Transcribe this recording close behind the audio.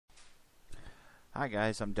Hi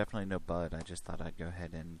guys, I'm definitely no bud. I just thought I'd go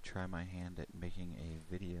ahead and try my hand at making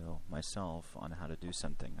a video myself on how to do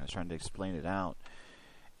something. I was trying to explain it out,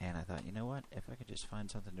 and I thought, you know what, if I could just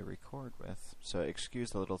find something to record with. So excuse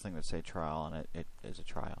the little thing that say trial, and it is a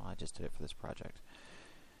trial. I just did it for this project.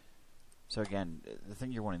 So again, the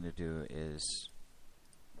thing you're wanting to do is,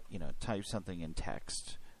 type something in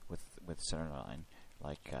text with centerline,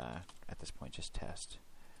 like at this point just test.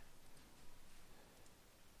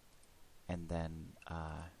 And then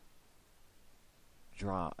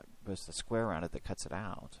draw both the square around it that cuts it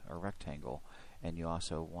out, or rectangle, and you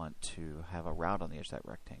also want to have a route on the edge of that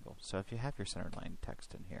rectangle. So if you have your centerline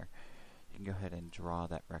text in here, you can go ahead and draw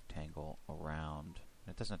that rectangle around.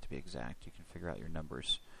 And it doesn't have to be exact. You can figure out your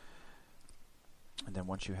numbers. And then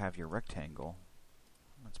once you have your rectangle,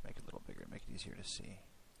 let's make it a little bigger to make it easier to see.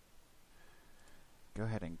 Go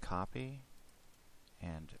ahead and copy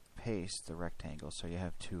and paste the rectangle so you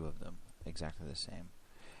have two of them exactly the same.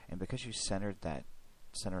 And because you centered that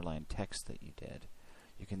centerline text that you did,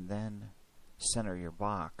 you can then center your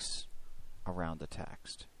box around the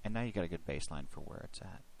text. And now you got a good baseline for where it's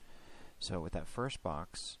at. So with that first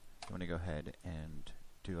box, you want to go ahead and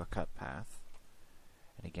do a cut path.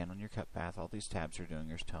 And again, on your cut path, all these tabs are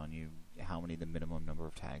doing is telling you how many the minimum number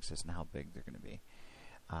of tags is and how big they're going to be.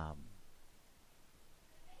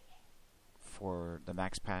 For the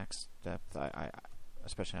max pass depth, I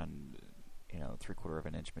especially on 3/4 of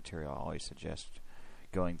an inch material, I always suggest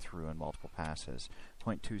going through in multiple passes.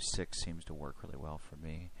 0.26 seems to work really well for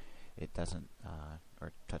me. It doesn't,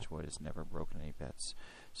 or touch wood, has never broken any bits.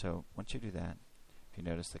 So once you do that, if you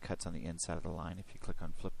notice the cut's on the inside of the line, if you click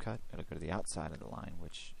on flip cut, it'll go to the outside of the line,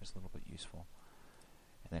 which is a little bit useful.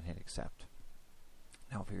 And then hit accept.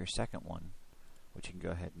 Now for your second one, what you can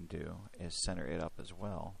go ahead and do is center it up as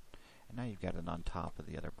well. And now you've got it on top of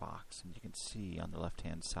the other box, and you can see on the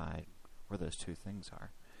left-hand side where those two things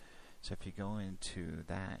are. So if you go into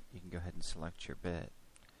that, you can go ahead and select your bit,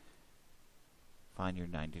 find your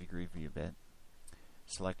 90-degree view bit,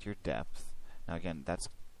 select your depth. Now again, that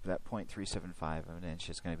 0.375 of an inch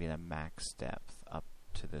is going to be the max depth up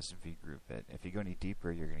to this V group bit. If you go any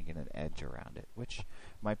deeper, you're going to get an edge around it, which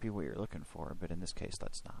might be what you're looking for, but in this case,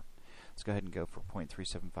 let's not. Let's go ahead and go for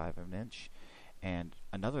 0.375 of an inch. And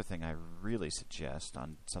another thing I really suggest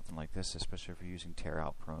on something like this, especially if you're using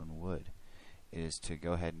tear-out prone wood, is to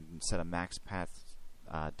go ahead and set a max path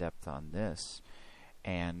depth on this.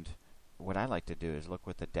 And what I like to do is look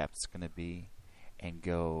what the depth's going to be and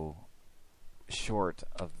go short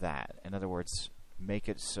of that. In other words, make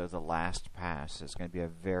it so the last pass is going to be a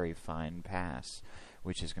very fine pass,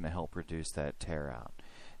 which is going to help reduce that tear-out.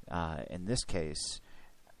 In this case,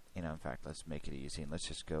 in fact, let's make it easy, and let's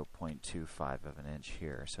just go 0.25 of an inch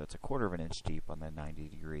here. So it's 1/4 of an inch deep on the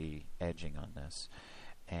 90-degree edging on this.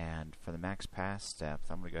 And for the max pass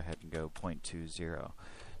depth, I'm going to go ahead and go 0.20.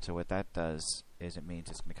 So what that does is it means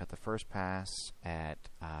it's going to cut the first pass at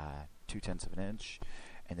 0.2 of an inch,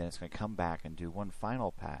 and then it's going to come back and do one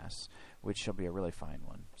final pass, which shall be a really fine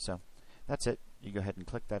one. So that's it. You go ahead and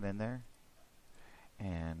click that in there,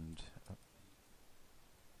 and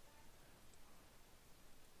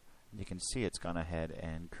you can see it's gone ahead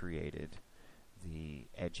and created the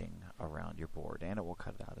edging around your board, and it will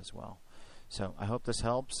cut it out as well. So I hope this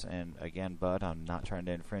helps, and again, Bud, I'm not trying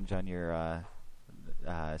to infringe on your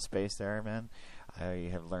space there, man. I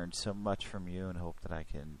have learned so much from you and hope that I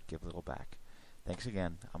can give a little back. Thanks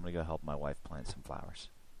again. I'm going to go help my wife plant some flowers.